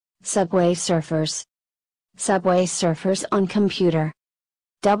Subway Surfers. Subway Surfers on computer.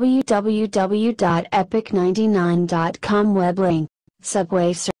 www.epic99.com web link.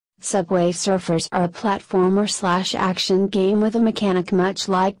 Subway Surfers are a platformer/action game with a mechanic much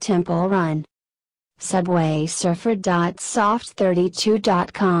like Temple Run.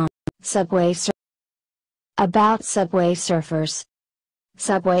 subwaysurfer.soft32.com. About Subway Surfers.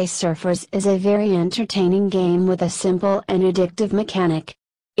 Subway Surfers is a very entertaining game with a simple and addictive mechanic.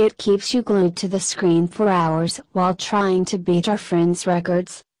 It keeps you glued to the screen for hours while trying to beat our friends'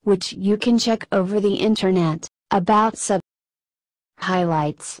 records, which you can check over the internet. About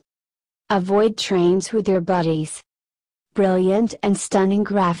Highlights. Avoid trains with your buddies. Brilliant and stunning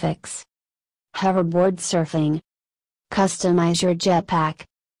graphics. Hoverboard surfing. Customize your jetpack.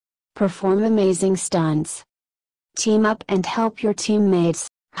 Perform amazing stunts. Team up and help your teammates.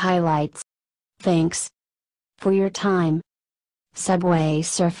 Highlights. Thanks for your time. Subway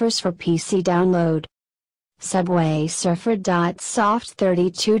Surfers for PC download.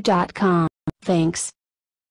 subwaysurfer.soft32.com. Thanks.